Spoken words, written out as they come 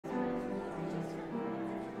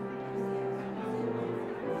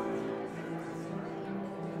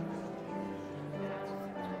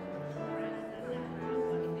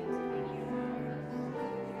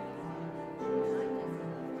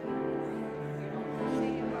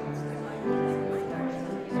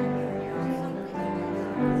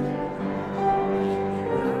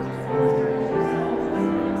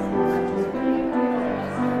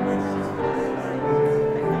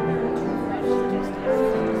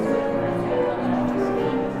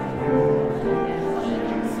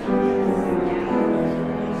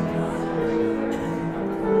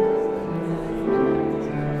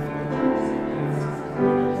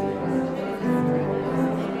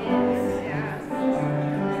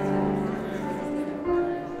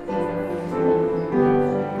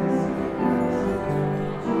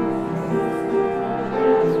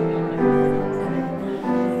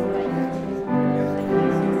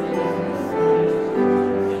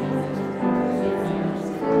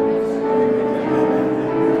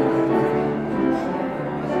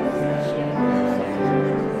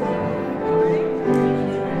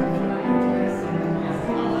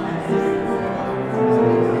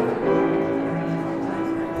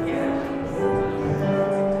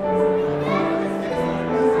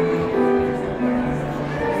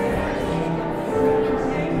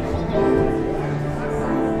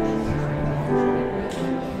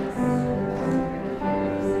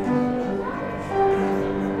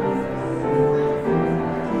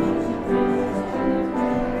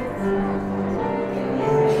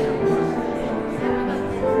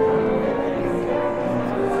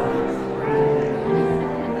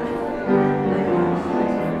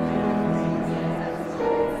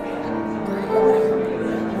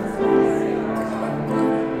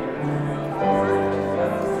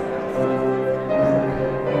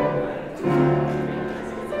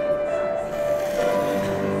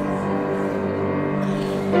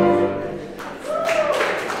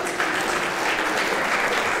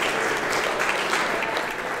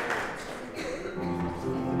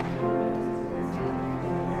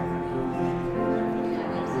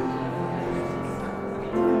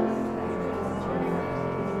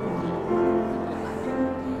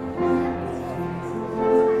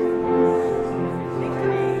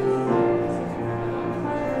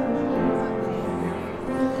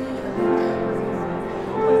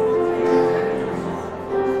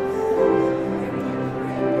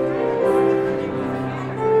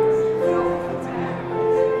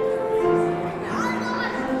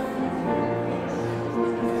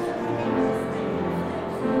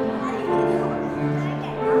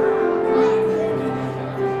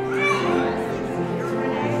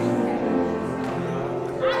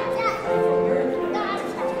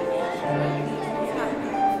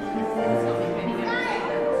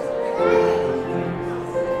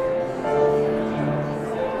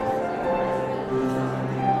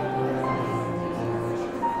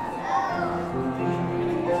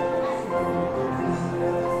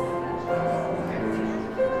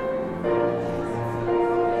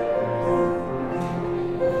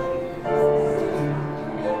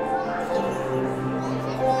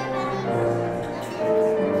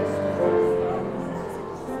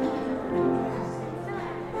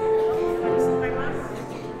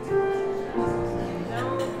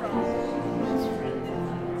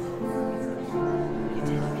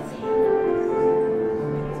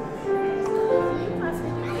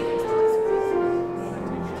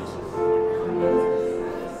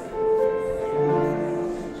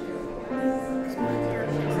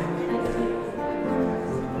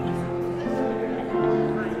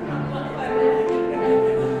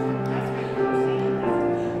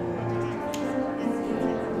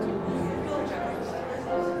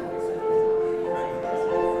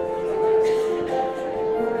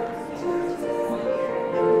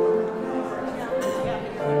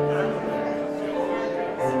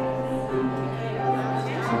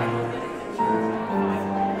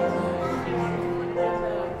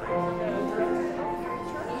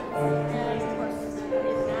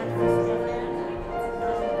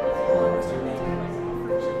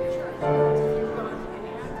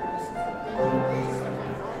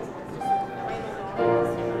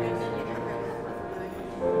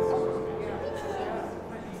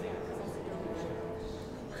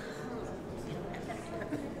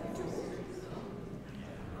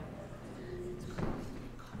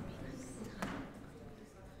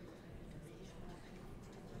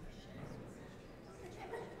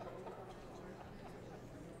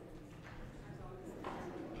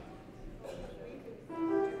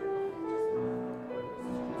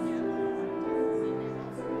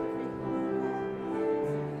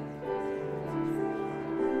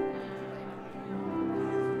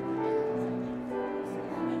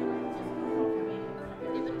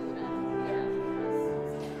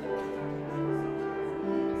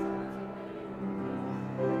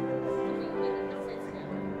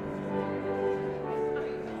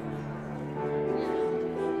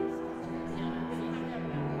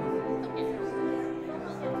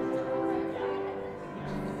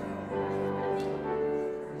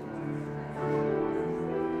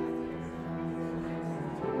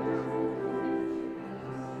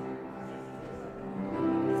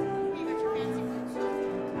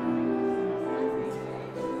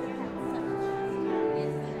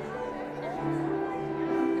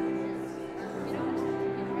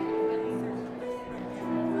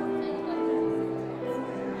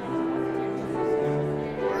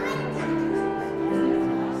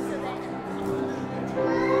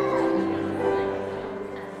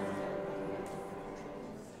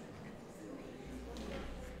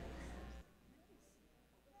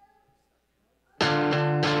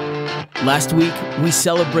Last week, we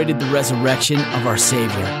celebrated the resurrection of our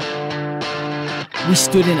Savior. We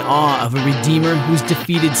stood in awe of a Redeemer who's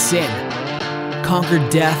defeated sin,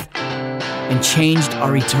 conquered death, and changed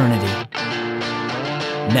our eternity.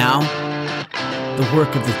 Now, the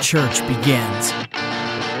work of the church begins.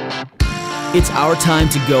 It's our time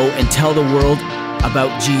to go and tell the world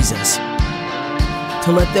about Jesus,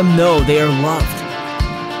 to let them know they are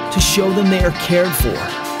loved, to show them they are cared for,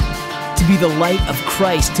 to be the light of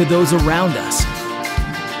Christ to those around us.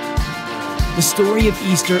 The story of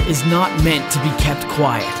Easter is not meant to be kept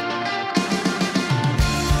quiet.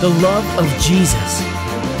 The love of Jesus,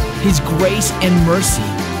 His grace and mercy,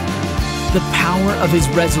 the power of His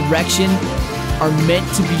resurrection are meant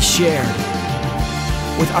to be shared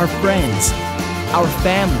with our friends, our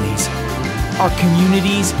families, our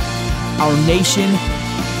communities, our nation,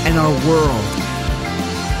 and our world.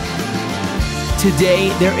 Today,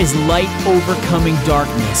 there is light overcoming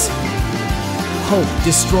darkness, hope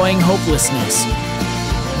destroying hopelessness,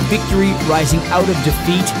 victory rising out of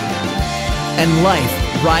defeat, and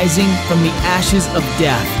life rising from the ashes of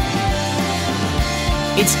death.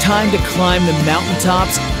 It's time to climb the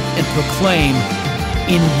mountaintops and proclaim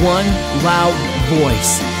in one loud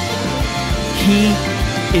voice, He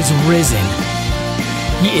is risen.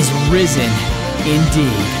 He is risen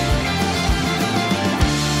indeed.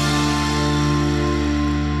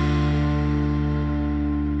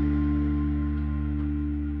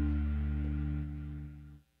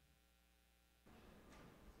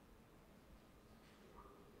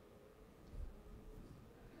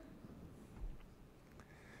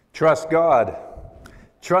 Trust God.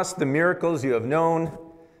 Trust the miracles you have known.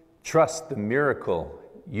 Trust the miracle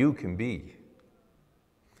you can be.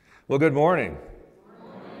 Well, good morning.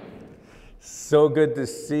 So good to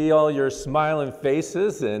see all your smiling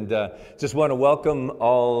faces, and just want to welcome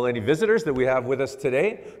any visitors that we have with us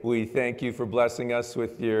today. We thank you for blessing us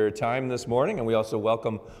with your time this morning, and we also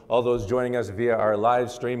welcome all those joining us via our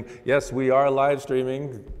live stream. Yes, we are live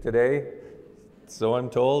streaming today, so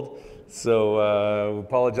I'm told. So we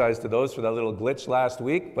apologize to those for that little glitch last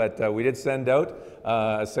week, but we did send out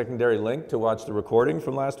a secondary link to watch the recording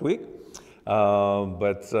from last week.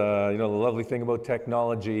 But the lovely thing about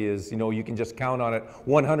technology is, you can just count on it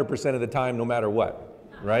 100% of the time, no matter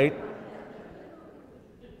what, right?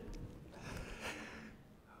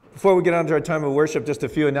 Before we get on to our time of worship, just a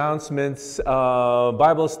few announcements.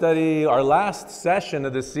 Bible study, our last session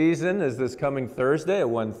of the season is this coming Thursday at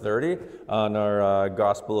 1:30 on our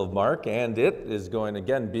Gospel of Mark, and it is going,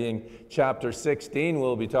 again, being chapter 16.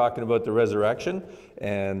 We'll be talking about the resurrection,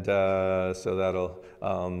 and so that'll,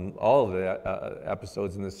 all of the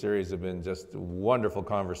episodes in this series have been just wonderful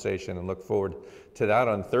conversation, and look forward to that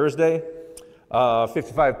on Thursday.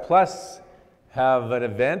 55 Plus have an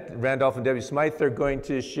event. Randolph and Debbie Smythe are going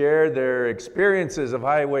to share their experiences of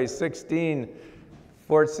Highway 16,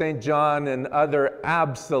 Fort St. John, and other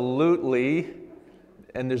absolutely,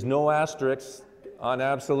 and there's no asterisks on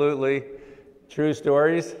absolutely, true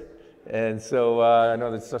stories. And so I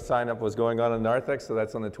know the sign up was going on in Narthex, so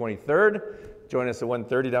that's on the 23rd. Join us at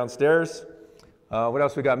 1:30 downstairs. What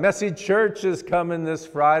else we got? Messy Church is coming this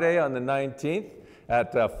Friday on the 19th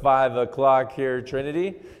at 5 o'clock here at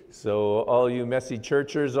Trinity. So all you messy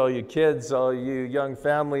churchers, all you kids, all you young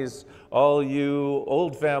families, all you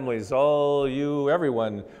old families, all you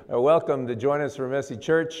everyone are welcome to join us for Messy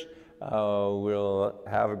Church. We'll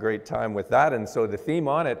have a great time with that. And so the theme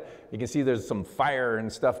on it, you can see there's some fire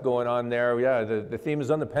and stuff going on there. Yeah, the theme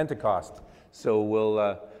is on the Pentecost. So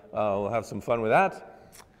we'll have some fun with that.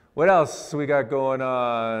 What else we got going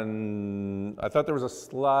on? I thought there was a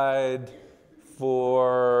slide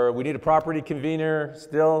for, we need a property convener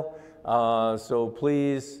still, so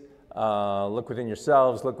please look within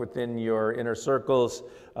yourselves, look within your inner circles.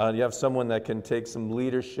 You have someone that can take some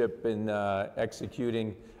leadership in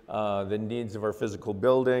executing the needs of our physical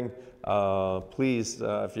building. Please,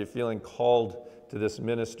 if you're feeling called to this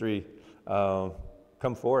ministry,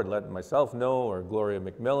 come forward, let myself know, or Gloria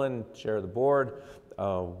McMillan, chair of the board.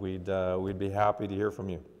 We'd be happy to hear from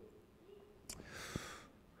you.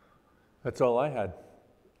 That's all I had.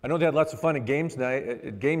 I know they had lots of fun at games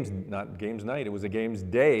night. Not games night. It was a games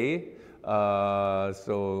day.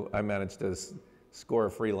 So I managed to score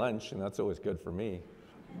a free lunch, and that's always good for me.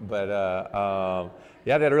 But yeah,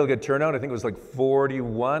 they had a really good turnout. I think it was like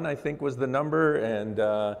 41. I think was the number. And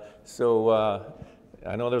so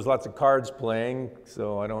I know there's lots of cards playing.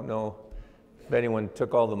 So I don't know if anyone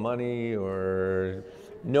took all the money, or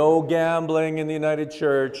no gambling in the United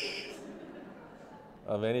Church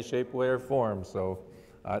of any shape, way, or form. So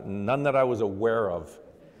none that I was aware of.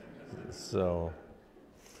 So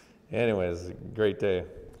anyways, great day.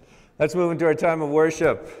 Let's move into our time of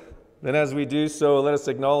worship. And as we do so, let us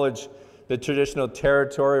acknowledge the traditional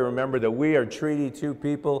territory. Remember that we are Treaty 2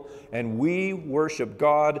 people, and we worship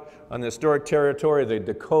God on the historic territory of the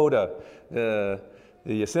Dakota, the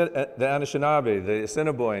Anishinaabe, the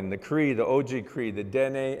Assiniboine, the Cree, the Oji-Cree, the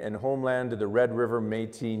Dene, and homeland of the Red River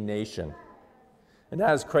Métis Nation. And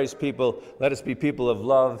as Christ's people, let us be people of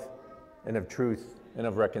love and of truth and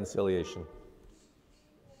of reconciliation.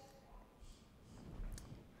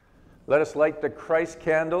 Let us light the Christ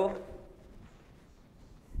candle.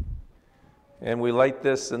 And we light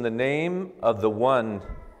this in the name of the one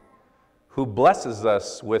who blesses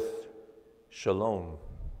us with shalom.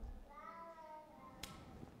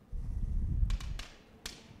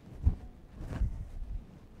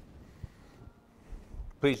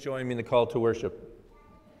 Please join me in the call to worship.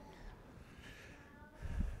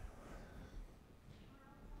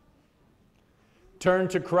 Turn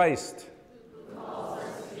to Christ. Who calls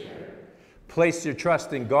us here. Place your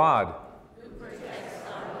trust in God. Who protects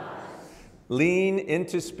our lives. Lean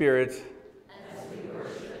into Spirit. As we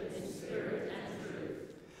worship in spirit and truth.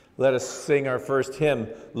 Let us sing our first hymn,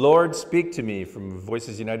 Lord, Speak to Me, from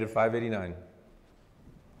Voices United 589.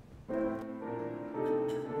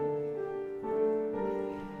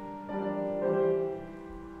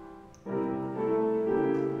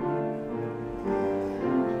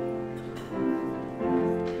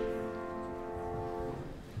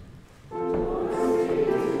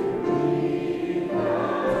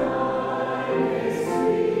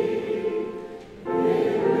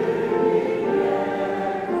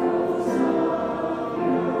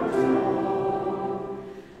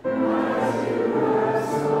 As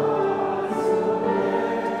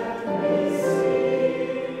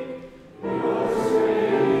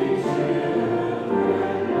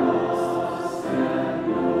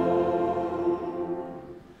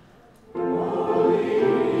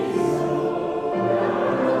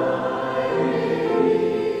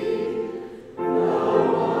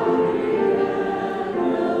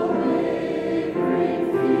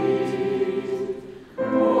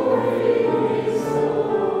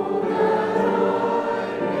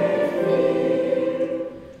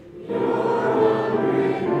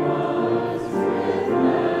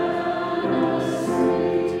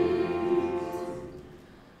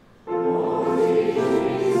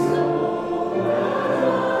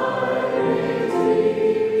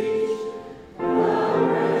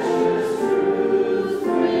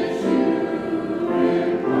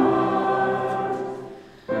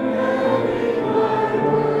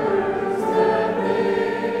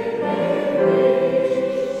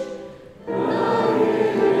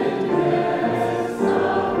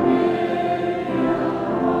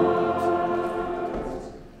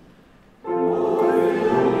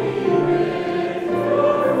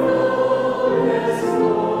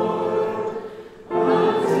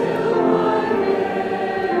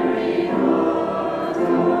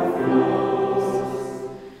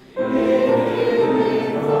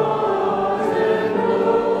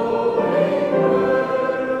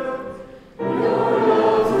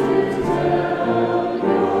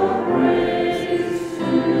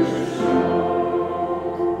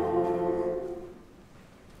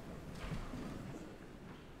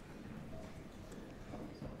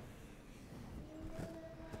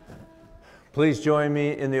Please join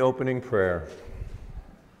me in the opening prayer.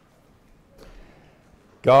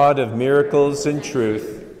 God of miracles and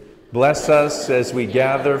truth, bless us as we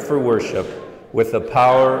gather for worship with the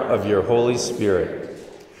power of your Holy Spirit.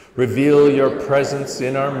 Reveal your presence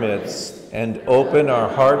in our midst and open our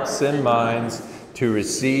hearts and minds to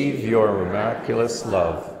receive your miraculous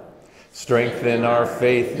love. Strengthen our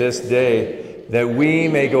faith this day that we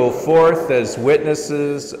may go forth as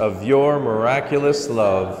witnesses of your miraculous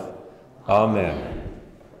love. Amen.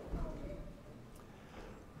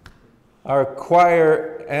 Our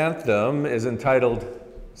choir anthem is entitled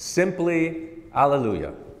Simply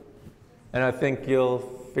Alleluia. And I think you'll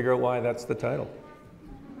figure out why that's the title.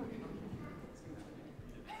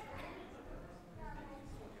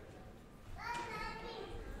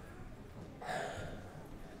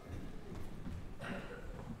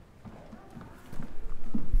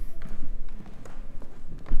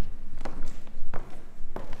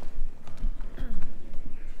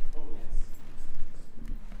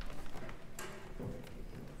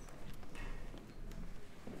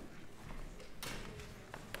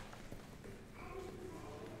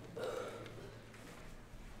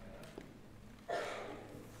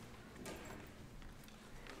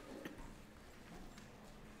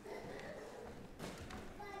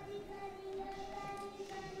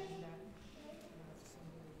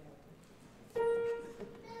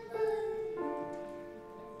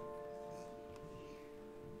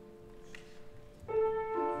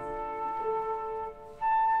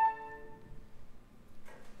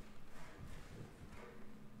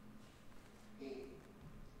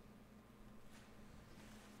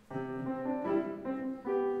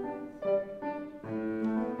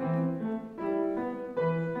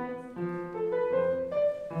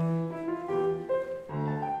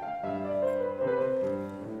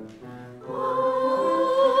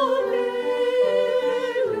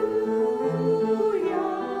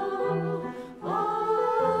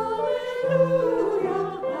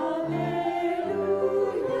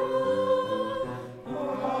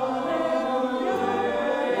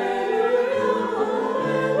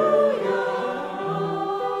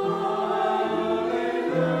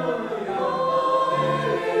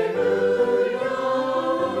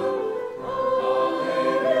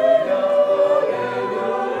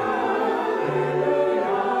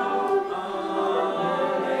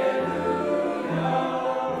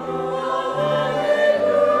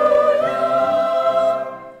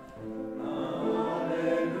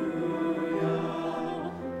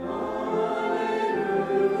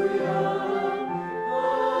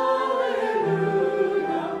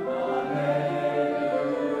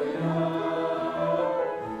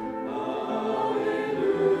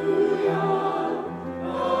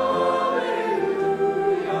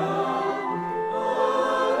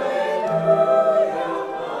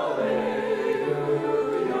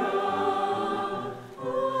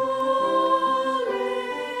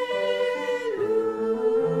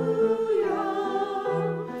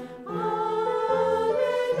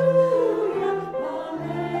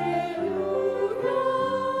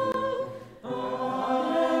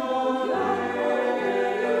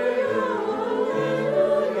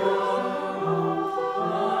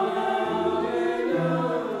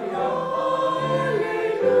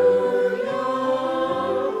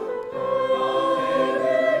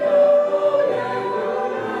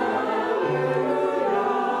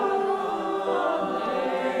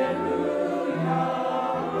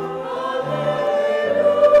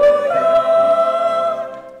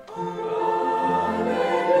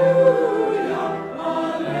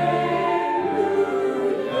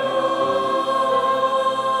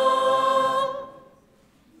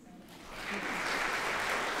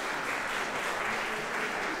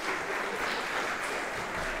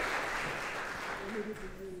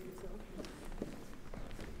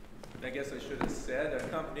 I guess I should have said,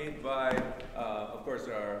 accompanied by, of course,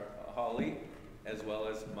 our Holly, as well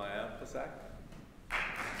as Maya Pasak.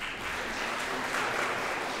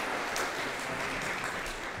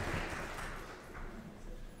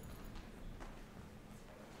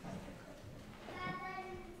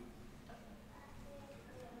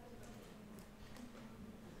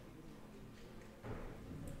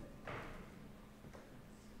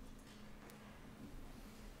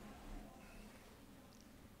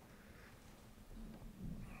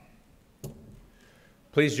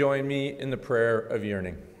 Please join me in the prayer of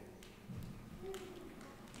yearning.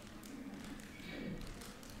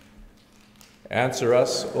 Answer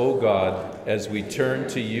us, O God, as we turn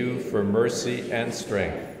to you for mercy and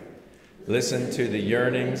strength. Listen to the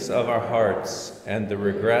yearnings of our hearts and the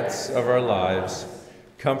regrets of our lives.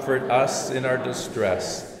 Comfort us in our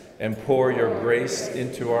distress and pour your grace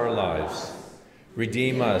into our lives.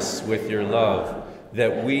 Redeem us with your love,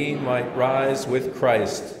 that we might rise with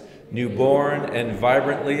Christ, newborn and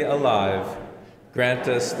vibrantly alive. Grant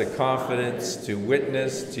us the confidence to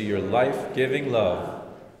witness to your life-giving love.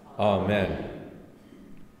 Amen.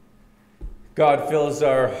 God fills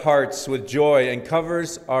our hearts with joy and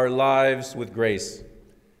covers our lives with grace.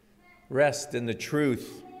 Rest in the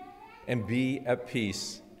truth and be at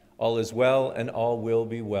peace. All is well and all will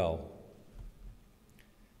be well.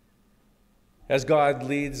 As God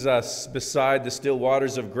leads us beside the still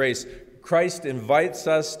waters of grace, Christ invites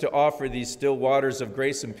us to offer these still waters of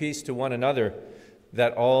grace and peace to one another,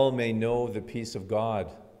 that all may know the peace of God.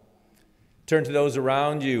 Turn to those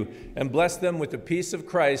around you and bless them with the peace of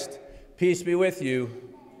Christ. Peace be with you.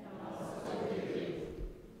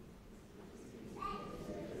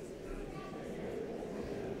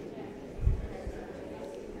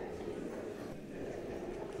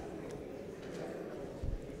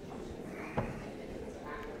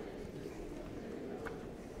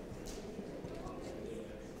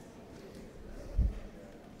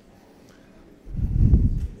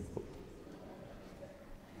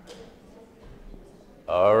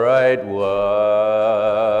 All right,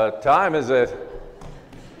 what time is it?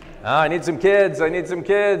 I need some kids. I need some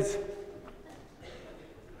kids.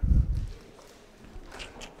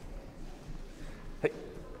 Hey.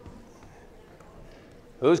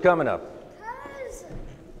 Who's coming up?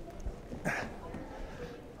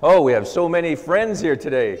 Oh, we have so many friends here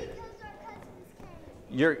today.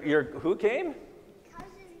 Who came?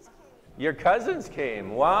 Your cousins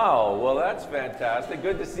came. Wow. Well, that's fantastic.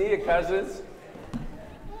 Good to see you, cousins.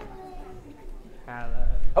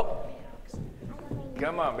 Oh,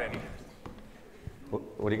 come on, Benny.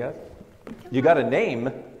 What do you got? You got a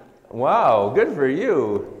name? Wow, good for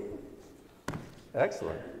you.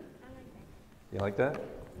 Excellent. You like that?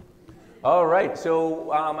 All right,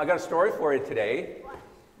 so I got a story for you today.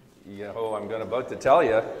 I'm about to tell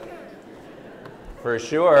you. For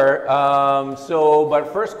sure. But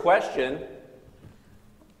first question,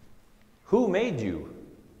 who made you?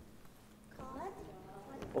 God.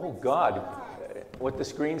 Oh, God. What the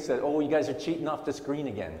screen says. Oh, you guys are cheating off the screen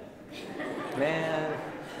again. Man.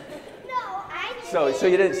 No, I didn't. So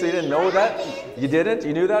you didn't know that? You didn't?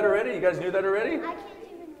 You knew that already? You guys knew that already? I can't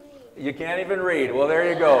even read. You can't even read. Well,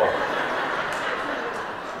 there you go.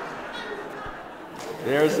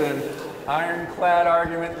 There's an ironclad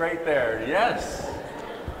argument right there. Yes.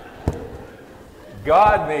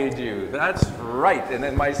 God made you. That's right. And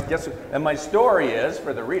then my story is,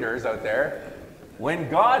 for the readers out there,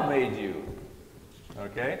 when God made you.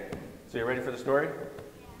 Okay? So you ready for the story?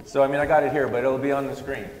 So, I got it here, but it'll be on the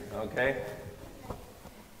screen. Okay?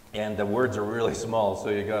 And the words are really small, so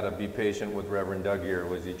you got to be patient with Reverend Doug here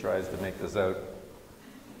as he tries to make this out.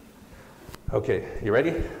 Okay, you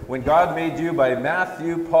ready? When God Made You by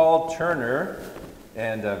Matthew Paul Turner,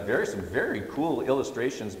 and some very cool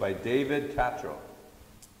illustrations by David Cattrall.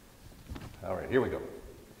 All right, here we go.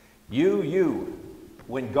 You,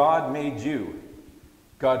 when God made you,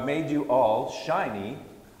 God made you all shiny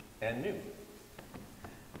and new.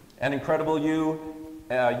 An incredible you,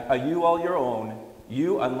 a you all your own,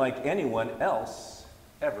 you unlike anyone else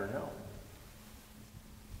ever known.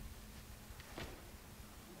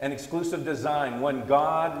 An exclusive design, one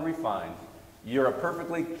God refined. You're a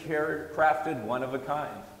perfectly crafted one of a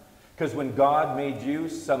kind. Because when God made you,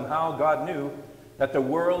 somehow God knew that the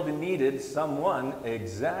world needed someone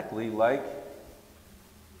exactly like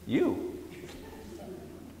you.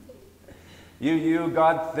 You,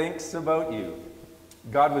 God thinks about you.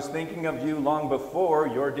 God was thinking of you long before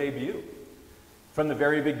your debut. From the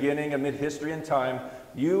very beginning, amid history and time,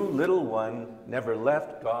 you, little one, never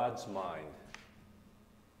left God's mind.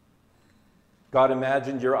 God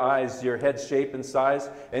imagined your eyes, your head shape and size,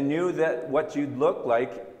 and knew that what you'd look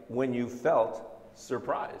like when you felt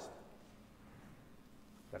surprised.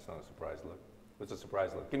 That's not a surprise look. What's a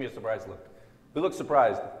surprise look? Give me a surprise look. Who looks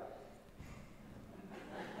surprised?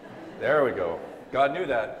 There we go. God knew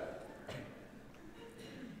that.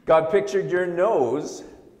 God pictured your nose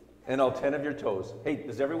and all 10 of your toes. Hey,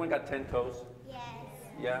 does everyone got 10 toes? Yes.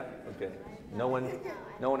 Yeah? Okay. No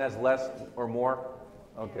one has less or more?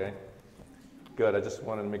 Okay. Good. I just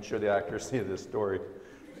wanted to make sure the accuracy of this story.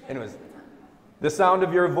 Anyways, the sound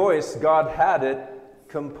of your voice, God had it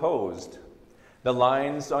composed. The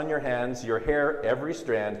lines on your hands, your hair, every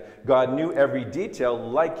strand, God knew every detail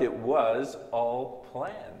like it was all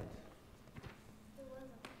planned.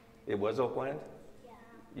 It was all planned? Yeah.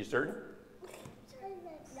 You certain?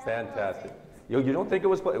 Fantastic. You don't think it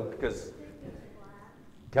was planned? Because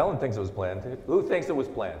Kellen thinks it was planned. Who thinks it was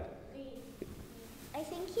planned? I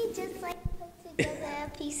think he just put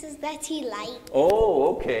the pieces that he liked.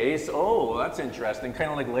 Oh, okay. So, oh, that's interesting.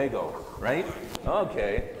 Kind of like Lego, right?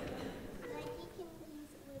 Okay. Like he can use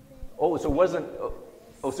it with it. Oh, so it wasn't.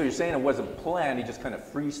 Oh, so you're saying it wasn't planned? He just kind of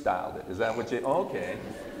freestyled it. Is that what you? Okay.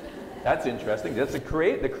 That's interesting. That's the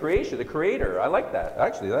creation, the creator. I like that.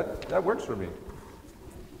 Actually, that works for me.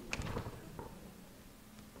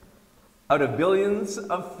 Out of billions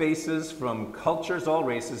of faces from cultures, all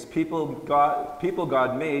races, people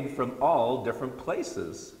God made from all different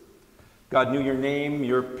places. God knew your name,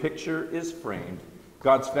 your picture is framed.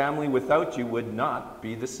 God's family without you would not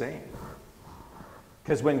be the same.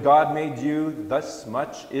 Because when God made you, thus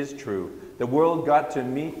much is true. The world got to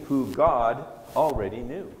meet who God already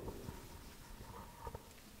knew.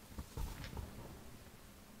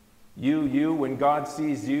 You, when God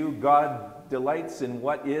sees you, God delights in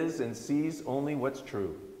what is and sees only what's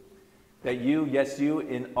true. That you, yes you,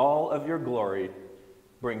 in all of your glory,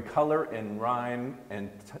 bring color and rhyme and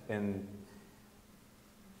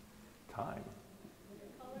time.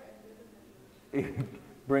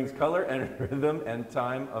 Brings color and rhythm and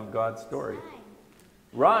time of God's story.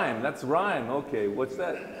 Rhyme, that's rhyme. Okay, what's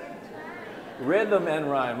that? Rhythm and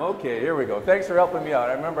rhyme. Okay, here we go. Thanks for helping me out.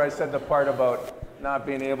 I remember I said the part about not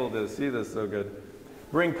being able to see this so good.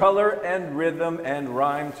 Bring color and rhythm and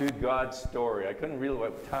rhyme to God's story. I couldn't really,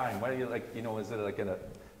 what time? Why do you like, is it like an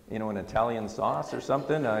Italian sauce or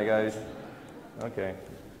something? Okay,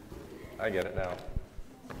 I get it now.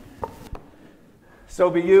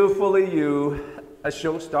 So be you, fully you, a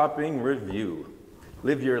show-stopping review.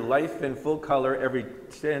 Live your life in full color, every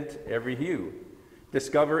tint, every hue.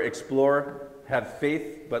 Discover, explore, have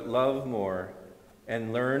faith, but love more,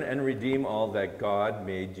 and learn and redeem all that God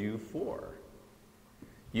made you for.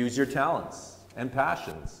 Use your talents and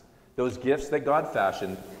passions, those gifts that God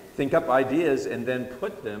fashioned. Think up ideas and then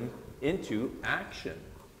put them into action.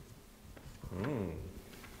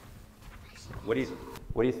 What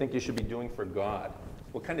do you think you should be doing for God?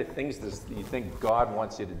 What kind of things do you think God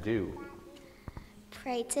wants you to do?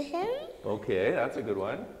 Pray to him. Okay, that's a good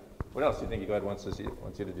one. What else do you think God wants you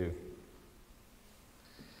to do?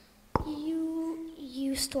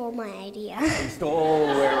 You stole my idea. He stole,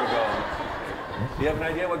 there we go. Do you have an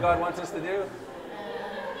idea what God wants us to do?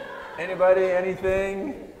 Anybody,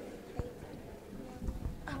 anything?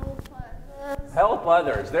 Help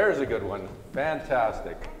others. There's a good one.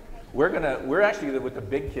 Fantastic. We're actually with the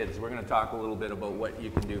big kids. We're going to talk a little bit about what you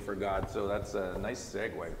can do for God. So that's a nice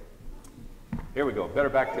segue. Here we go. Better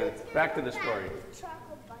back to the story.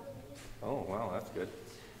 Oh, wow, that's good.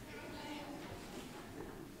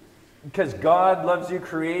 Because God loves you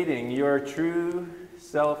creating, your true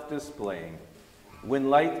self displaying. When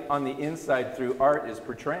light on the inside through art is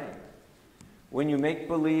portraying. When you make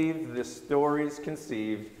believe, the stories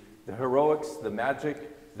conceived, the heroics, the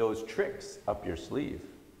magic, those tricks up your sleeve.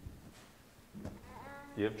 Do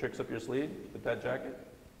you have tricks up your sleeve with that jacket?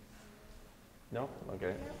 No?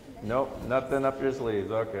 Okay. Nope, nothing up your sleeves.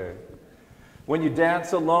 Okay. When you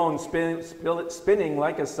dance alone, spinning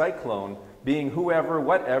like a cyclone, being whoever,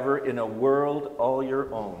 whatever, in a world all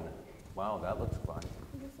your own. Wow, that looks fun.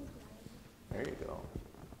 There you go.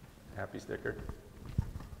 Happy sticker.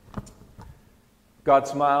 God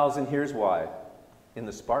smiles, and here's why. In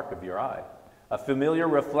the spark of your eye. A familiar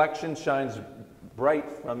reflection shines bright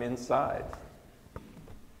from inside.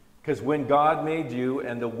 Because when God made you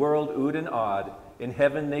and the world oohed and awed, in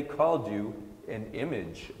heaven they called you an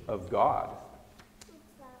image of God.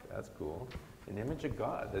 That's cool. An image of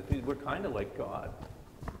God. We're kind of like God.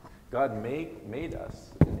 God made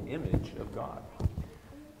us an image of God.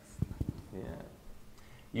 Yeah.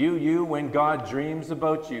 You, when God dreams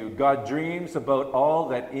about you, God dreams about all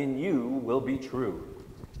that in you will be true.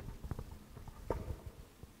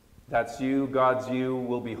 That's you, God's you,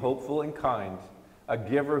 will be hopeful and kind, a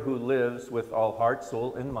giver who lives with all heart,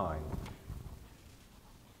 soul, and mind.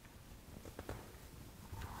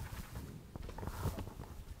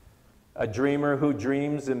 A dreamer who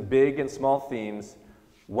dreams in big and small themes,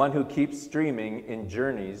 one who keeps streaming in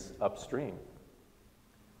journeys upstream.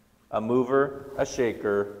 A mover, a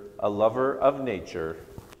shaker, a lover of nature,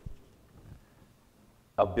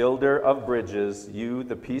 a builder of bridges, you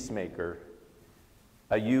the peacemaker,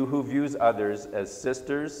 a you who views others as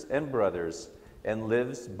sisters and brothers and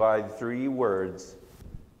lives by 3 words,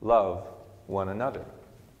 love one another.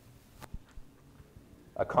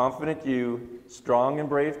 A confident you, strong and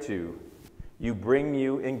brave too, you bring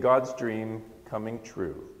you in God's dream coming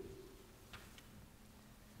true.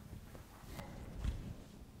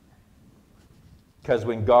 Because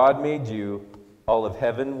when God made you, all of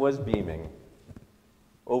heaven was beaming.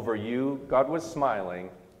 Over you, God was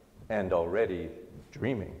smiling and already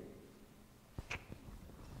dreaming.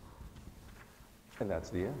 And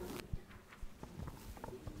that's the end.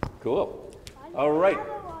 Cool. All right.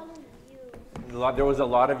 There was a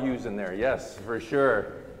lot of yous in there, yes, for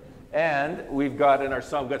sure. And we've got in our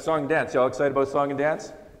song, we've got song and dance. Y'all excited about song and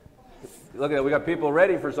dance? Look at that, we got people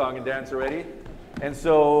ready for song and dance already. And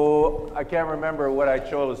so I can't remember what I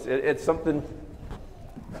chose. It's something.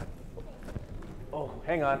 Oh,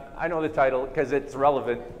 hang on. I know the title because it's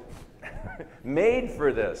relevant. Made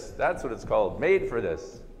for This. That's what it's called. Made for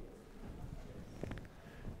This.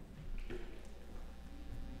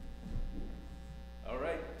 All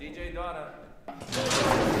right, DJ Donna.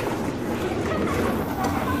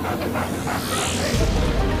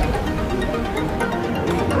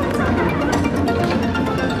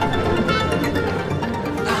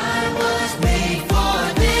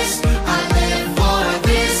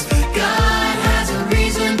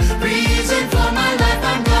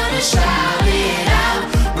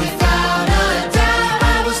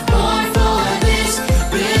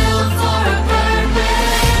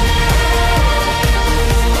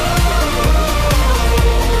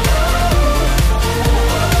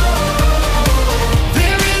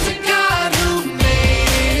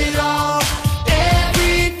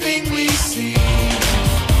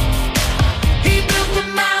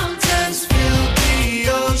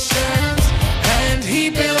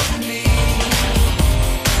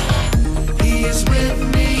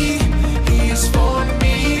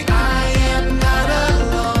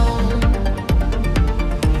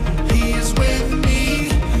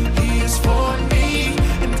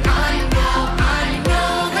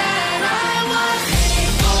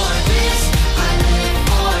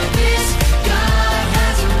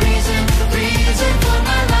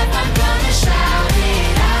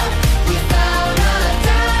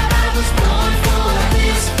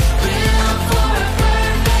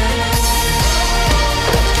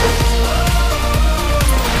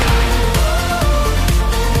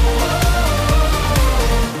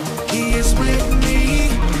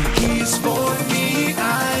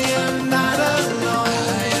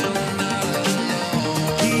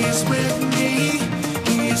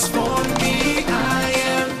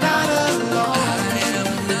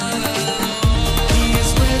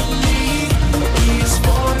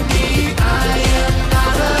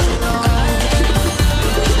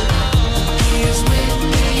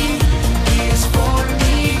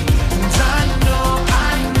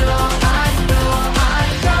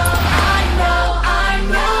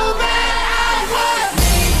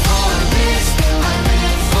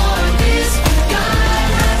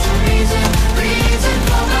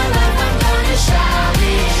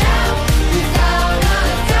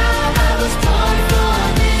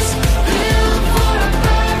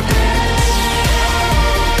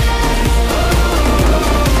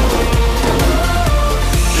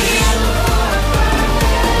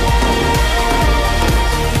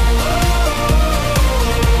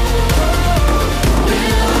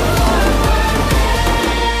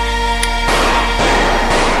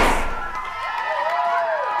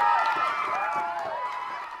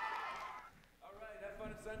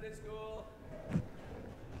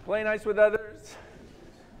 Play nice with others.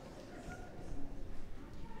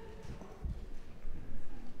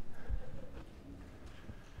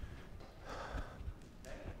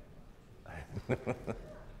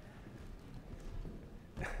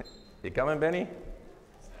 You coming, Benny?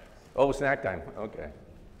 Oh, snack time. Okay.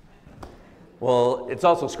 Well, it's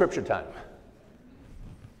also scripture time.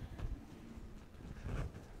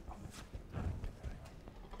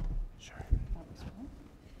 Sure.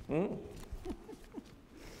 Hmm?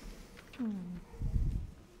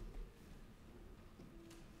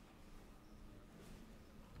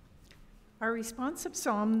 Our responsive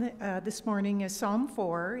psalm this morning is Psalm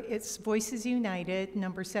 4. It's Voices United,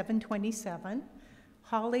 number 727.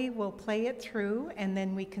 Holly will play it through, and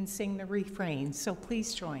then we can sing the refrain. So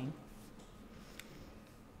please join.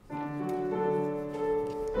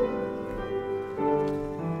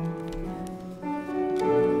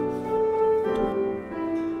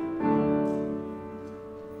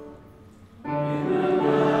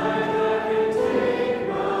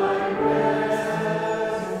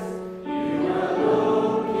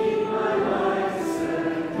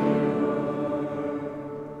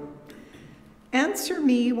 Answer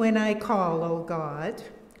me when I call, O God,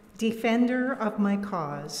 defender of my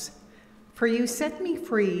cause, for you set me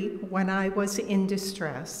free when I was in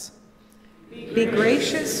distress. Be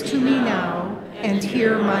gracious to me now and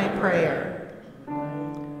hear my prayer.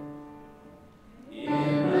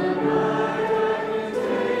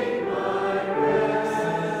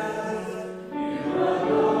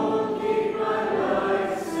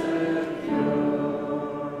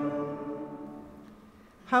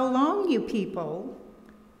 How long you people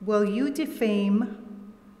will you defame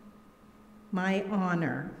my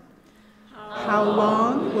honor? How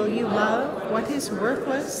long will you love what is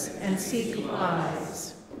worthless and seek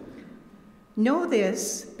lies? Know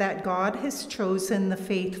this, that God has chosen the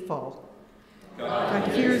faithful. God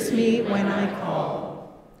hears me when I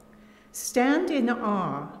call. Stand in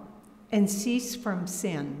awe and cease from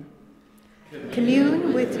sin.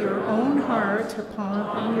 Commune with your own heart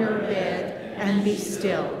upon your bed and be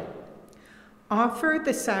still. Offer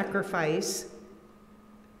the sacrifices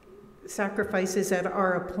that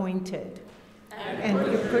are appointed,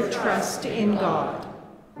 and you put trust in God.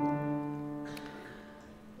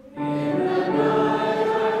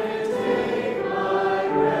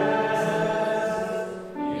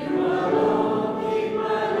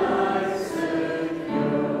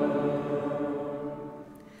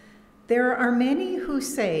 There are many who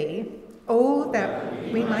say, "Oh,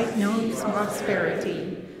 that we might know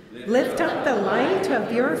prosperity. Lift up the light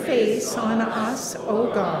of your face on us,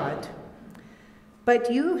 O God."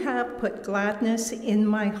 But you have put gladness in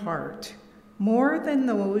my heart, more than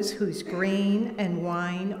those whose grain and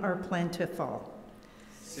wine are plentiful.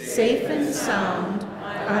 Safe and sound,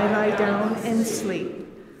 I lie down and sleep.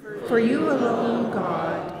 For you alone,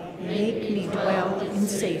 God, make me dwell in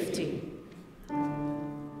safety.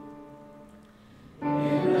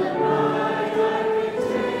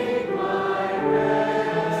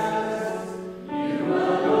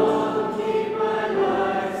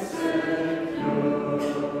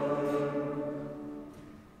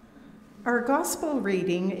 Our gospel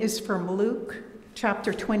reading is from Luke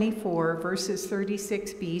chapter 24, verses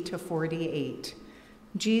 36b to 48.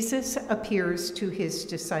 Jesus appears to his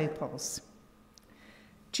disciples.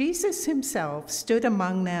 Jesus himself stood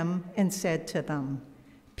among them and said to them,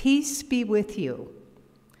 "Peace be with you."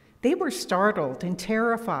 They were startled and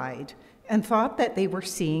terrified and thought that they were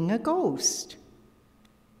seeing a ghost.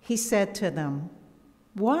 He said to them,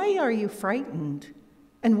 "Why are you frightened?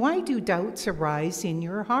 And why do doubts arise in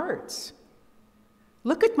your hearts?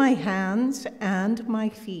 Look at my hands and my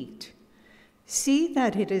feet. See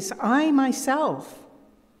that it is I myself.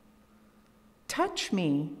 Touch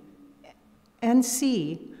me and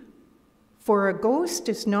see, for a ghost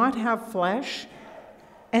does not have flesh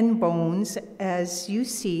and bones as you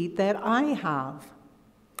see that I have."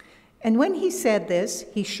 And when he said this,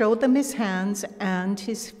 he showed them his hands and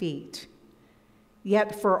his feet.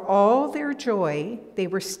 Yet for all their joy, they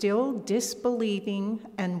were still disbelieving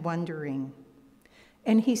and wondering.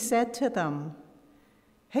 And he said to them,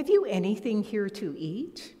 "Have you anything here to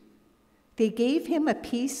eat?" They gave him a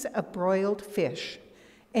piece of broiled fish,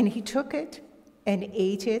 and he took it and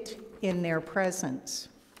ate it in their presence.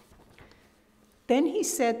 Then he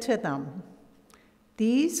said to them,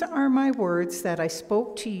 "These are my words that I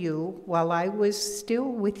spoke to you while I was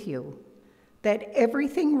still with you, that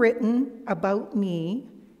everything written about me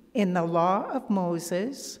in the law of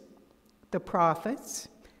Moses, the prophets,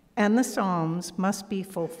 and the Psalms must be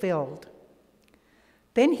fulfilled."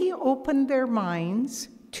 Then he opened their minds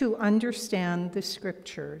to understand the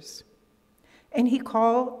scriptures. And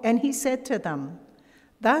he said to them,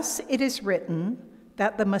 "Thus it is written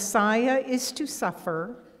that the Messiah is to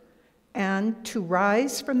suffer and to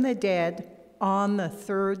rise from the dead on the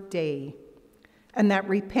third day, and that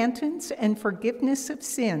repentance and forgiveness of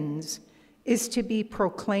sins is to be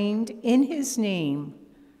proclaimed in his name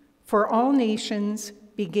for all nations,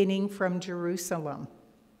 beginning from Jerusalem.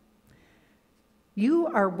 You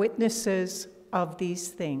are witnesses of these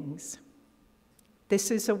things."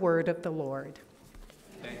 This is a word of the Lord.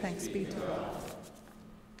 Thanks be to God.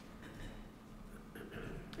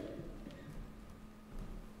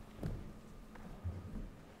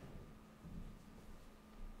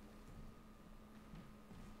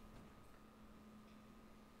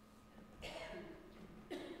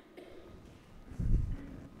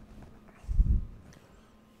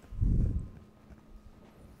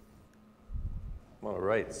 All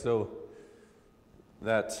right, so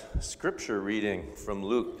that scripture reading from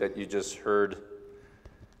Luke that you just heard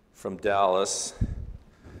from Dallas,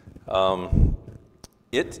 to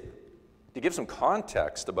give some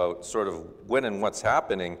context about sort of when and what's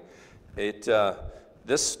happening,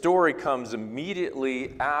 this story comes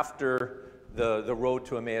immediately after the Road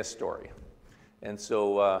to Emmaus story. And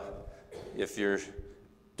so if you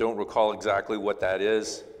don't recall exactly what that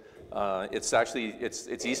is,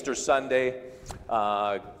 it's Easter Sunday.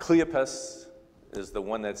 Cleopas is the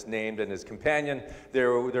one that's named, and his companion.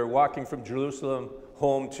 They're walking from Jerusalem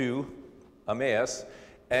home to Emmaus,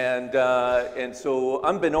 and so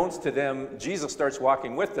unbeknownst to them, Jesus starts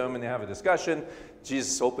walking with them, and they have a discussion.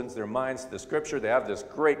 Jesus opens their minds to the scripture. They have this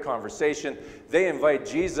great conversation. They invite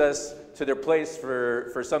Jesus to their place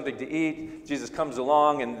for something to eat. Jesus comes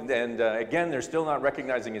along, and again, they're still not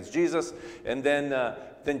recognizing it's Jesus. And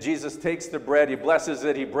then Jesus takes the bread, he blesses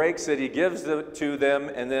it, he breaks it, he gives it to them,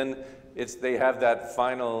 and then they have that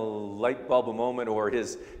final light bulb moment, or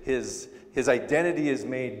his identity is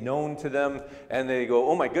made known to them, and they go,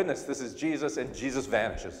 oh my goodness, this is Jesus, and Jesus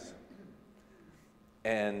vanishes.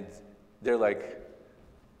 And they're like,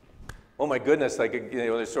 oh my goodness, like, you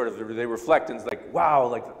know, they reflect, and it's like, wow,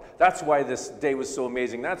 like, that's why this day was so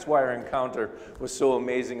amazing. That's why our encounter was so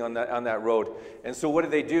amazing on that road. And so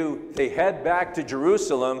what do? They head back to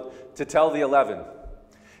Jerusalem to tell the 11.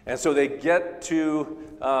 And so they get to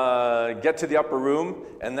the upper room,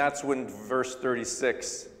 and that's when verse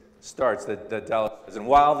 36 starts. And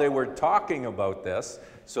while they were talking about this,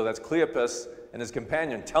 so that's Cleopas and his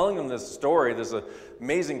companion telling them this story, this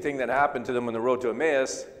amazing thing that happened to them on the road to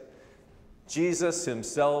Emmaus, Jesus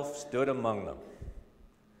himself stood among them.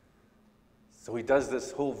 So he does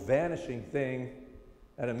this whole vanishing thing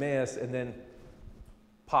at Emmaus, and then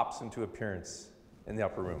pops into appearance in the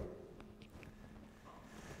upper room.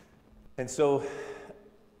 And so,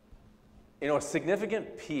 you know, a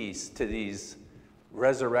significant piece to these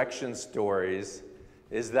resurrection stories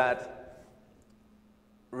is that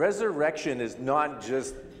resurrection is not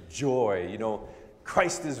just joy. You know,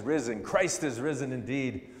 Christ is risen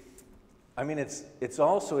indeed. I mean, it's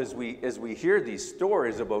also, as we hear these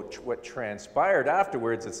stories about what transpired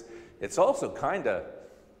afterwards, it's also kind of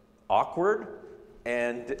awkward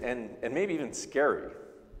and maybe even scary.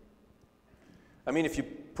 I mean, if you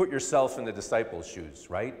put yourself in the disciples' shoes,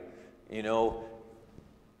 right? You know,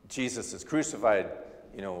 Jesus is crucified,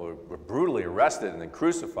 you know, we're brutally arrested and then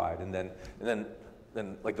crucified, and then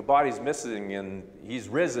like the body's missing and he's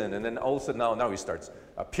risen, and then all of a sudden now he starts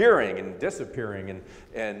appearing and disappearing,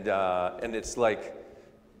 and it's like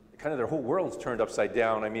kind of their whole world's turned upside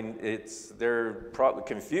down. I mean, they're probably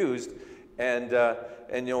confused, and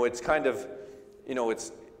you know, it's kind of, you know,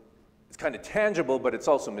 it's kind of tangible, but it's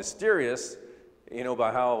also mysterious, you know,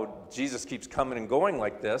 about how Jesus keeps coming and going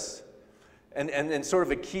like this. And sort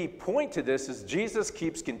of a key point to this is Jesus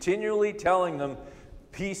keeps continually telling them,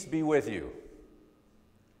 peace be with you.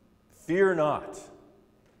 Fear not.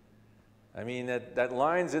 I mean, that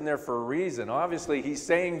line's in there for a reason. Obviously, he's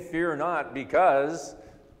saying fear not because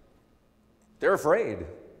they're afraid,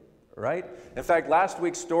 right? In fact, last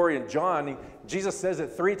week's story in John, Jesus says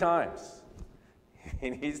it 3 times.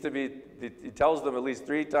 He tells them at least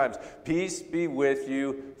 3 times, peace be with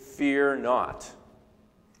you, fear not.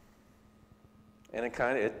 And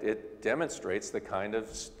it demonstrates the kind of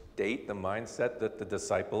state, the mindset that the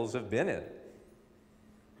disciples have been in.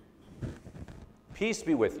 Peace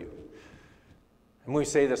be with you. And we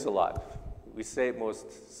say this a lot. We say it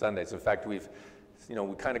most Sundays. In fact, we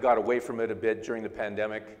kind of got away from it a bit during the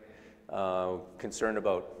pandemic, concerned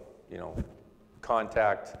about, you know,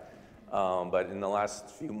 contact. But in the last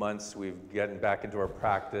few months, we've gotten back into our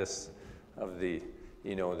practice of the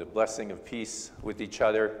blessing of peace with each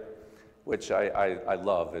other, which I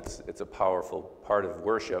love. It's a powerful part of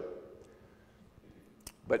worship.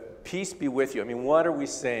 But peace be with you. I mean, what are we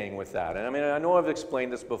saying with that? And I mean, I know I've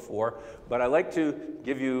explained this before, but I like to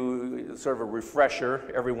give you sort of a refresher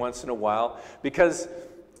every once in a while, because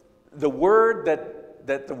the word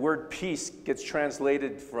that the word peace gets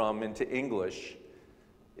translated from into English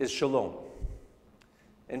is shalom.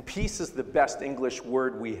 And peace is the best English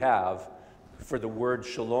word we have for the word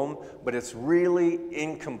shalom, but it's really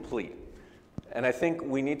incomplete. And I think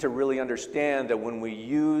we need to really understand that when we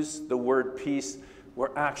use the word peace,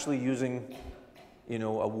 we're actually using, you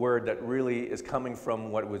know, a word that really is coming from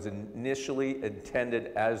what was initially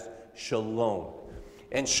intended as shalom.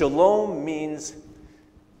 And shalom means,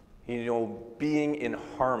 you know, being in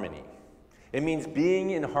harmony. It means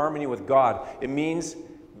being in harmony with God. It means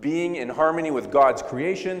being in harmony with God's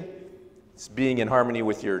creation. It's being in harmony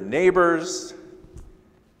with your neighbors.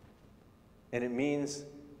 And it means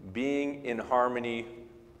being in harmony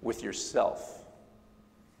with yourself.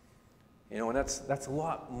 You know, and that's a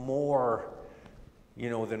lot more, you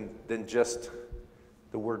know, than just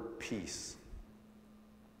the word peace.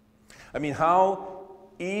 I mean, how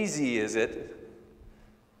easy is it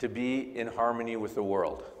to be in harmony with the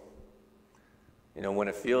world? You know, when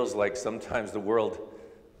it feels like sometimes the world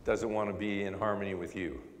doesn't want to be in harmony with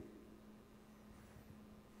you.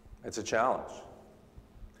 It's a challenge.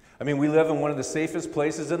 I mean, we live in one of the safest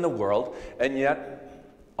places in the world, and yet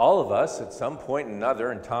all of us, at some point or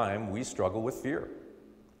another in time, we struggle with fear.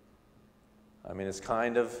 I mean, it's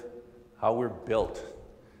kind of how we're built.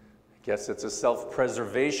 I guess it's a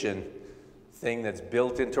self-preservation thing that's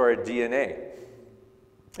built into our DNA.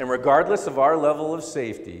 And regardless of our level of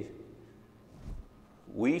safety,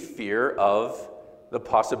 we fear of the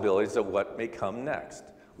possibilities of what may come next,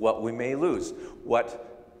 what we may lose,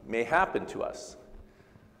 what may happen to us.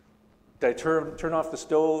 Did I turn off the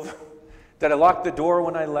stove? Did I lock the door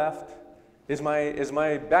when I left? Is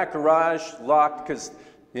my back garage locked because,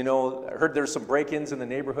 I heard there's some break-ins in the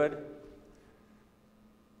neighborhood?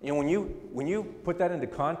 When you put that into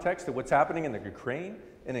context of what's happening in the Ukraine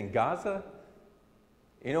and in Gaza,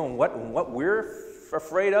 and what we're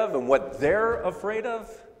afraid of and what they're afraid of,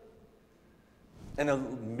 and a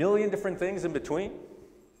million different things in between.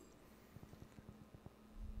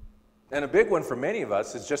 And a big one for many of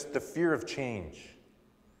us is just the fear of change,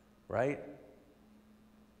 right?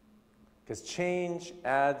 Because change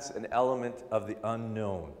adds an element of the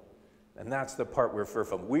unknown. And that's the part we're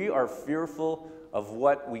fearful of. We are fearful of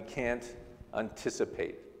what we can't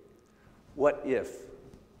anticipate. What if?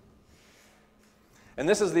 And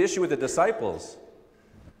this is the issue with the disciples.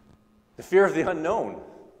 The fear of the unknown.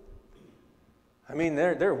 I mean,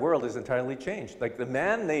 their world is entirely changed. Like, the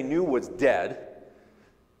man they knew was dead.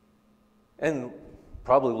 And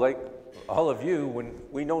probably like all of you, when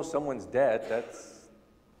we know someone's dead,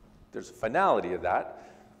 there's a finality of that.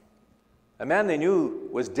 A man they knew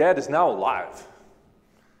was dead is now alive.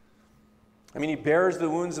 I mean, he bears the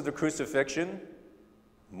wounds of the crucifixion,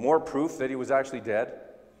 more proof that he was actually dead.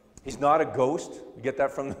 He's not a ghost. We get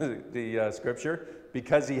that from the scripture.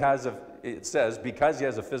 Because he has because he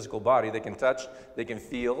has a physical body, they can touch, they can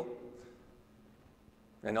feel.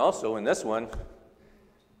 And also in this one,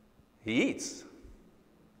 he eats.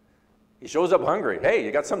 He shows up hungry. Hey,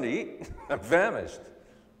 you got something to eat? I'm famished.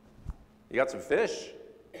 You got some fish?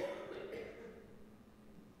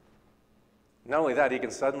 Not only that, he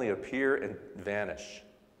can suddenly appear and vanish.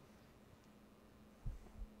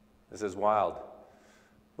 This is wild.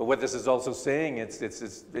 But what this is also saying,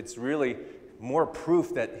 it's really more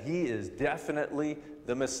proof that he is definitely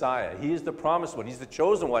the Messiah. He is the promised one. He's the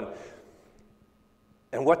chosen one.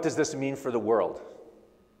 And what does this mean for the world?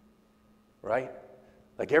 Right?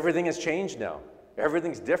 Like, everything has changed now.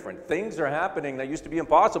 Everything's different. Things are happening that used to be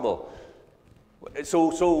impossible.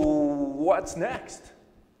 So what's next?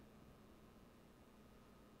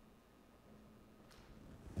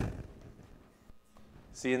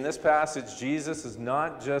 See, in this passage, Jesus is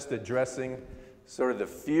not just addressing sort of the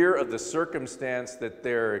fear of the circumstance that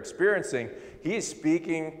they're experiencing. He's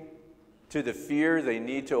speaking to the fear they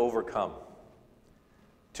need to overcome,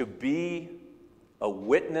 to be a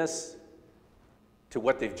witness to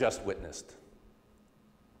what they've just witnessed.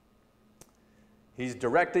 He's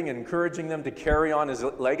directing and encouraging them to carry on his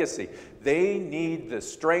legacy. They need the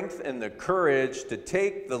strength and the courage to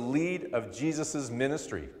take the lead of Jesus'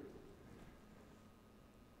 ministry.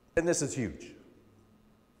 And this is huge.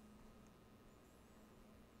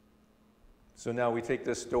 So now we take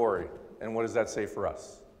this story, and what does that say for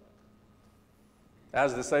us?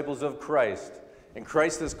 As disciples of Christ, and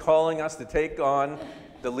Christ is calling us to take on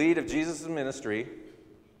the lead of Jesus' ministry,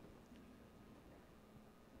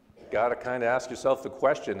 you've got to kind of ask yourself the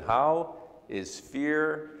question, how is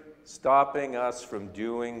fear stopping us from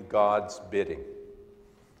doing God's bidding?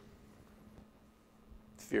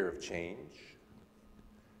 Fear of change,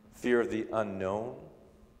 fear of the unknown,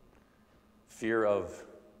 fear of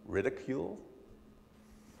ridicule.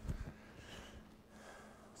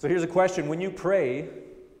 So here's a question. When you pray,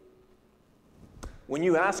 when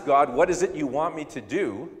you ask God, what is it you want me to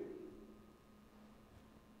do?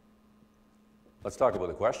 Let's talk about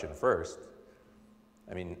the question first.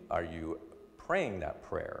 I mean, are you praying that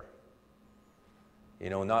prayer?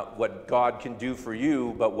 Not what God can do for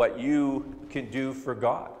you, but what you can do for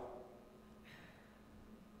God.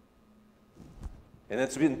 And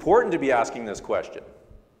it's important to be asking this question,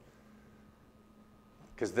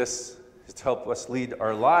 because this is to help us lead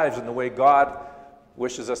our lives in the way God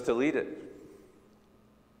wishes us to lead it.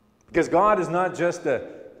 Because God is not just a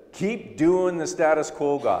keep doing the status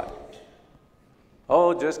quo God.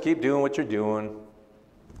 Oh, just keep doing what you're doing.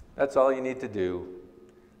 That's all you need to do.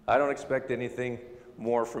 I don't expect anything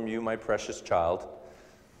more from you, my precious child.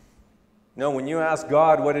 No, when you ask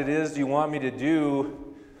God what it is you want me to do,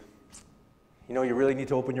 you really need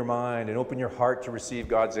to open your mind and open your heart to receive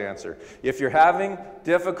God's answer. If you're having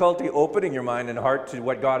difficulty opening your mind and heart to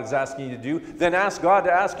what God is asking you to do, then ask God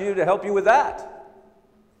to ask you to help you with that.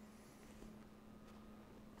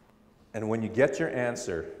 And when you get your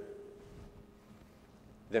answer,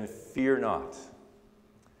 then fear not,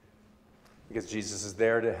 because Jesus is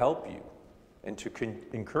there to help you and to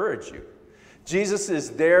encourage you. Jesus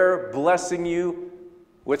is there blessing you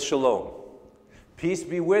with shalom. Peace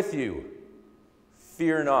be with you.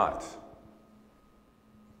 fear not.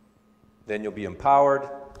 Then you'll be empowered.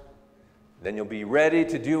 Then you'll be ready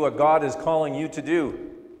to do what God is calling you to do.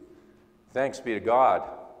 Thanks be to God.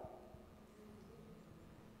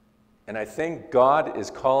 And I think God is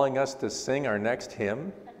calling us to sing our next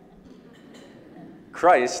hymn.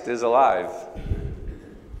 Christ is alive.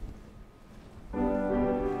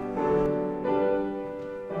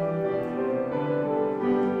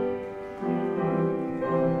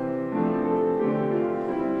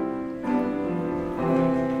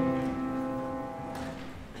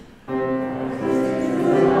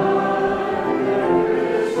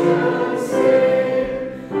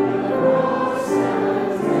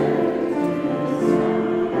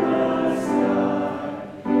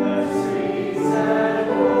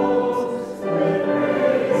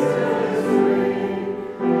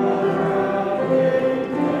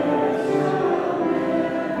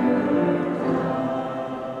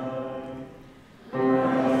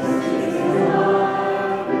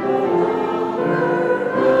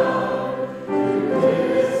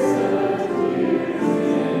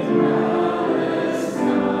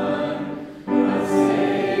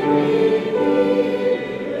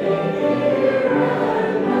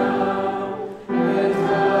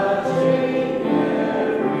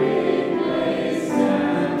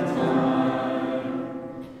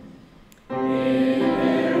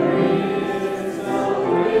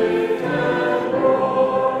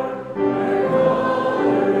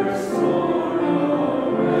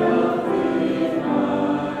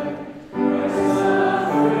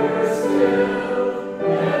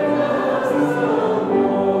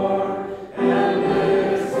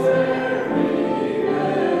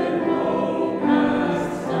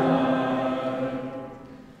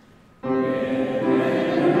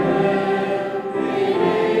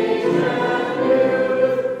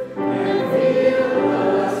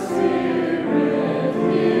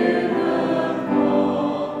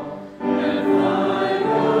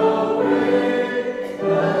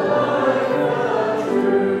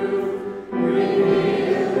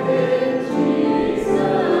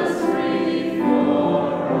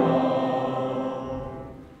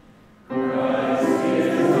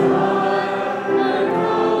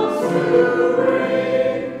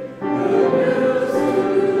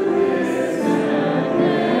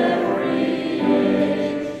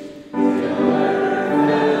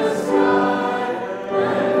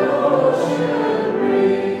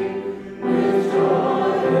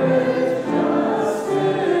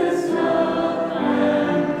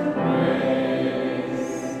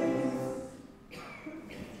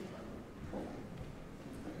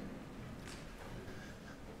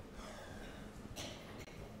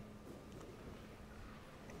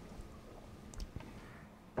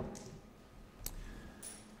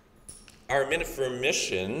 Our minute for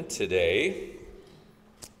mission today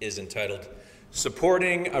is entitled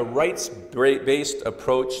Supporting a Rights-Based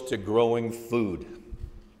Approach to Growing Food.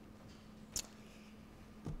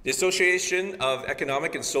 The Association of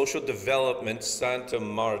Economic and Social Development Santa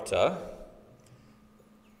Marta,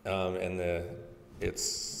 they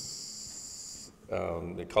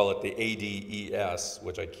call it the ADES,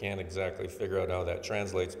 which I can't exactly figure out how that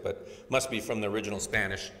translates, but must be from the original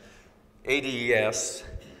Spanish. ADES,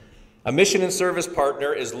 a mission and service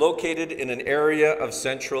partner, is located in an area of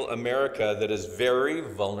Central America that is very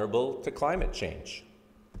vulnerable to climate change.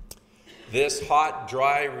 This hot,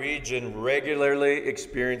 dry region regularly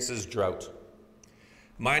experiences drought.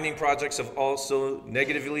 Mining projects have also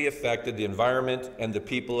negatively affected the environment and the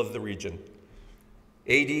people of the region.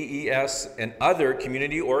 ADES and other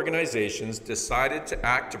community organizations decided to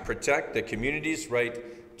act to protect the community's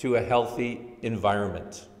right to a healthy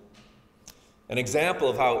environment. An example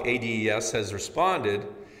of how ADES has responded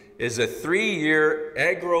is a 3-year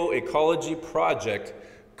agroecology project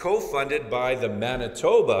co-funded by the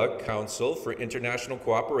Manitoba Council for International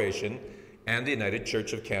Cooperation and the United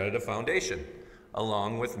Church of Canada Foundation,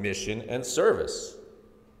 along with mission and service.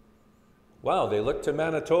 Wow, they look to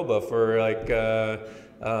Manitoba for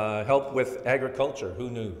help with agriculture. Who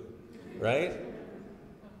knew, right?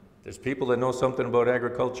 There's people that know something about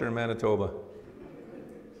agriculture in Manitoba.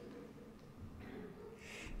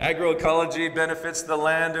 Agroecology benefits the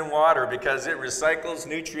land and water because it recycles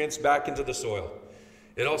nutrients back into the soil.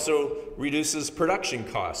 It also reduces production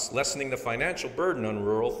costs, lessening the financial burden on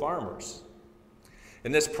rural farmers.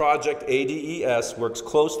 In this project, ADES works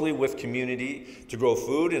closely with community to grow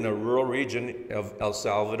food in a rural region of El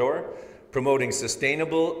Salvador, promoting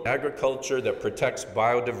sustainable agriculture that protects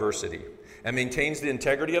biodiversity and maintains the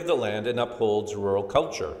integrity of the land and upholds rural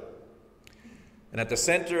culture. And at the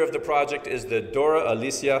center of the project is the Dora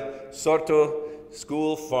Alicia Soto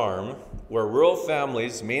school farm where rural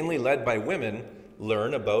families, mainly led by women,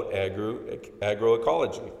 learn about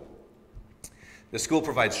agroecology. The school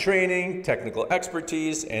provides training, technical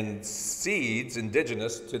expertise, and seeds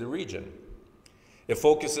indigenous to the region. It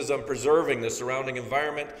focuses on preserving the surrounding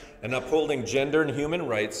environment and upholding gender and human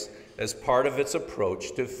rights as part of its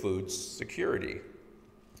approach to food security.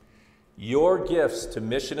 Your gifts to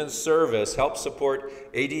mission and service help support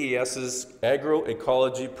ADES's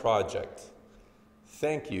agroecology project.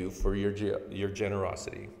 Thank you for your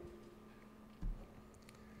generosity.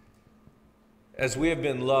 As we have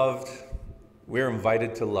been loved, we are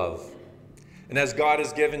invited to love. And as God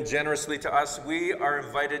has given generously to us, we are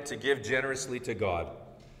invited to give generously to God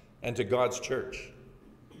and to God's church.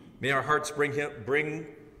 May our hearts brim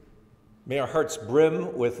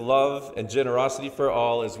with love and generosity for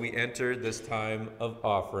all as we enter this time of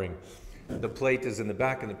offering. The plate is in the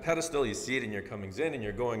back of the pedestal. You see it in your comings in and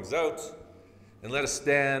your goings out. And let us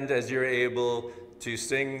stand as you're able to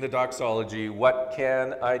sing the doxology, "What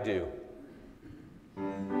Can I Do?"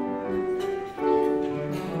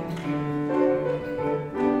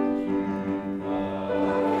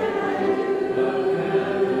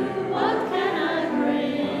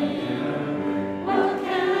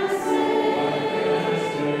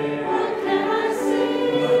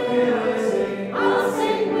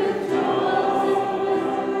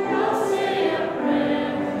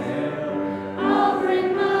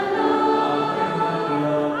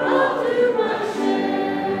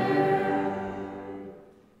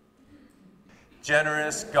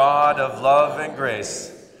 Generous God of love and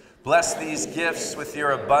grace, bless these gifts with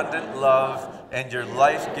your abundant love and your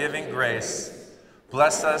life-giving grace.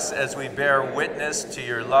 Bless us as we bear witness to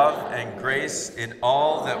your love and grace in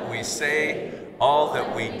all that we say, all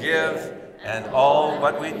that we give, and all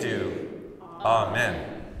what we do.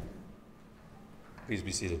 Amen. Please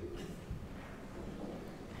be seated.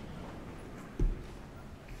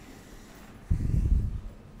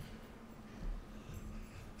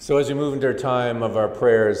 So as we move into our time of our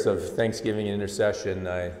prayers of thanksgiving and intercession,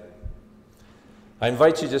 I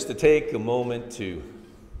invite you just to take a moment to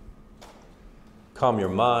calm your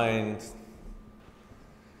mind,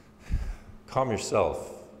 calm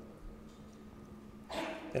yourself,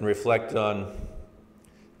 and reflect on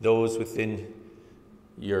those within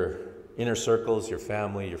your inner circles, your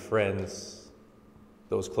family, your friends,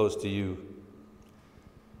 those close to you.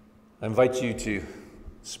 I invite you to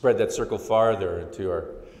spread that circle farther into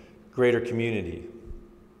our greater community,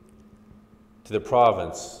 to the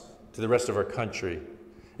province, to the rest of our country,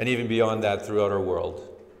 and even beyond that throughout our world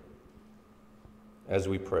as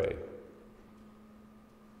we pray.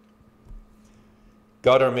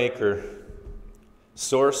 God, our Maker,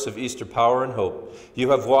 source of Easter power and hope,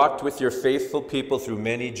 you have walked with your faithful people through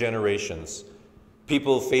many generations,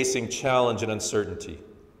 people facing challenge and uncertainty,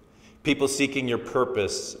 people seeking your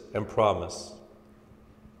purpose and promise.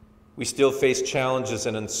 We still face challenges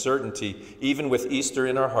and uncertainty, even with Easter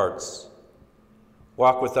in our hearts.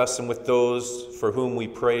 Walk with us and with those for whom we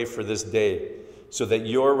pray for this day, so that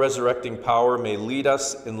your resurrecting power may lead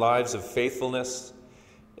us in lives of faithfulness.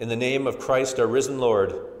 In the name of Christ, our risen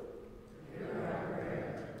Lord.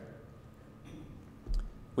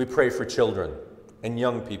 We pray for children and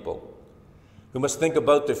young people who must think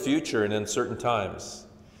about the future in uncertain times,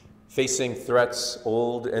 facing threats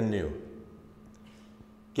old and new.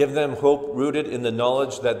 Give them hope rooted in the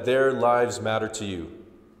knowledge that their lives matter to you.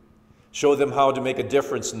 Show them how to make a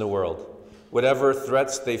difference in the world, whatever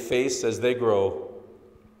threats they face as they grow.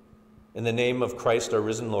 In the name of Christ, our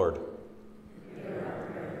risen Lord.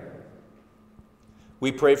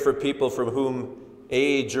 We pray for people from whom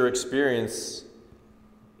age or experience,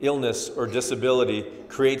 illness or disability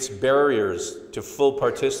creates barriers to full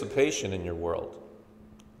participation in your world.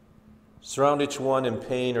 Surround each one in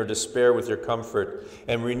pain or despair with your comfort,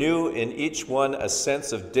 and renew in each one a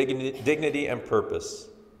sense of dignity and purpose.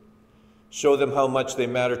 Show them how much they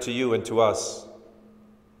matter to you and to us.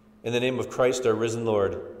 In the name of Christ, our risen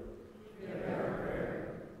Lord.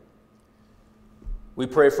 We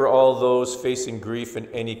pray for all those facing grief and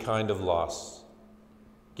any kind of loss.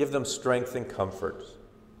 Give them strength and comfort.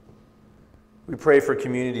 We pray for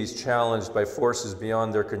communities challenged by forces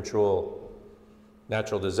beyond their control.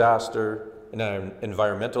 Natural disaster, and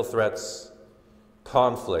environmental threats,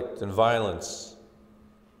 conflict and violence,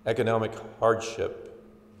 economic hardship.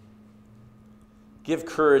 Give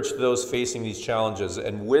courage to those facing these challenges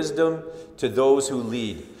and wisdom to those who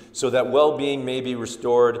lead, so that well-being may be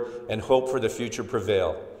restored and hope for the future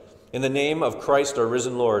prevail. In the name of Christ, our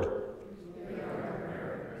risen Lord.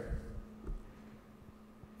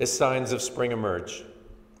 As signs of spring emerge,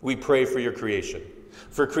 we pray for your creation.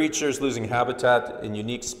 for creatures losing habitat and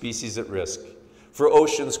unique species at risk, for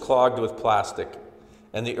oceans clogged with plastic,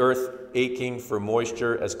 and the earth aching for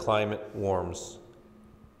moisture as climate warms.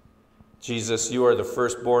 Jesus, you are the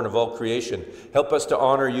firstborn of all creation. Help us to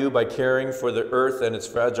honor you by caring for the earth and its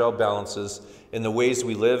fragile balances in the ways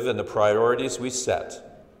we live and the priorities we set.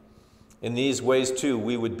 In these ways, too,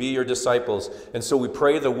 we would be your disciples, and so we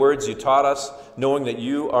pray the words you taught us, knowing that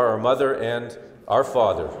you are our mother and our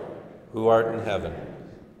Father, who art in heaven.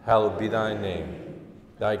 Hallowed be thy name.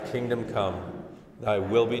 Thy kingdom come. Thy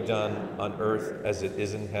will be done on earth as it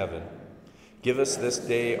is in heaven. Give us this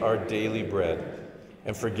day our daily bread,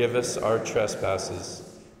 and forgive us our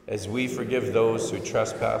trespasses, as we forgive those who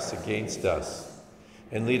trespass against us.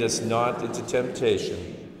 And lead us not into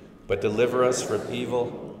temptation, but deliver us from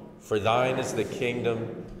evil. For thine is the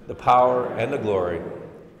kingdom, the power, and the glory,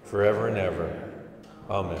 forever and ever.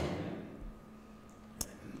 Amen.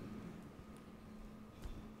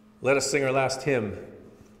 Let us sing our last hymn,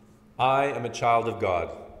 I Am a Child of God.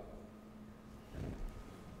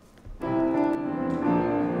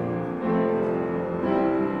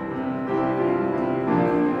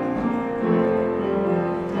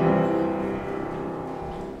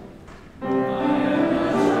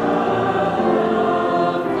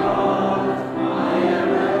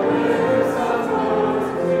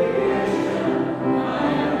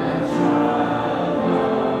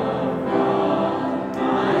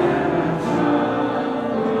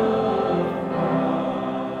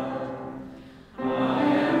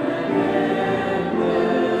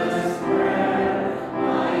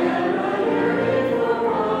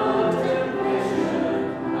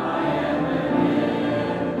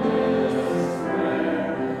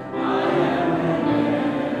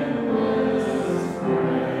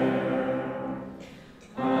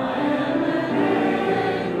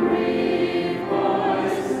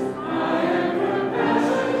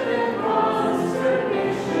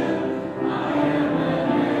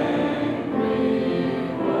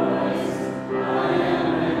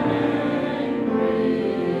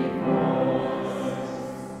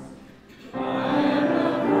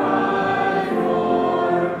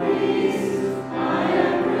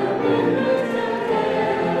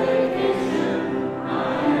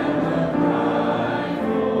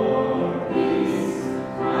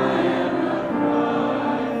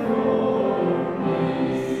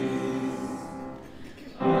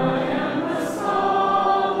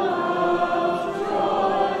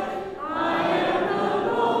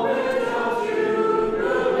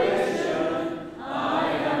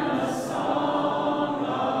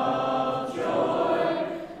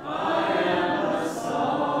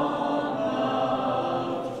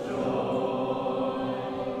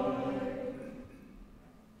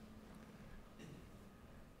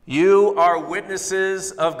 You are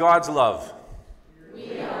witnesses of God's love.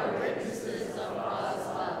 We are witnesses of God's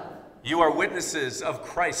love. You are witnesses of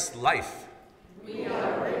Christ's life. We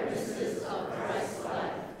are witnesses of Christ's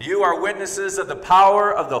life. You are witnesses of the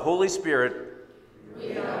power of the Holy Spirit.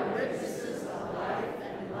 We are witnesses of life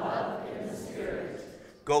and love in the Spirit.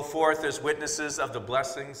 Go forth as witnesses of the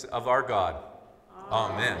blessings of our God.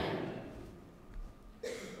 Amen.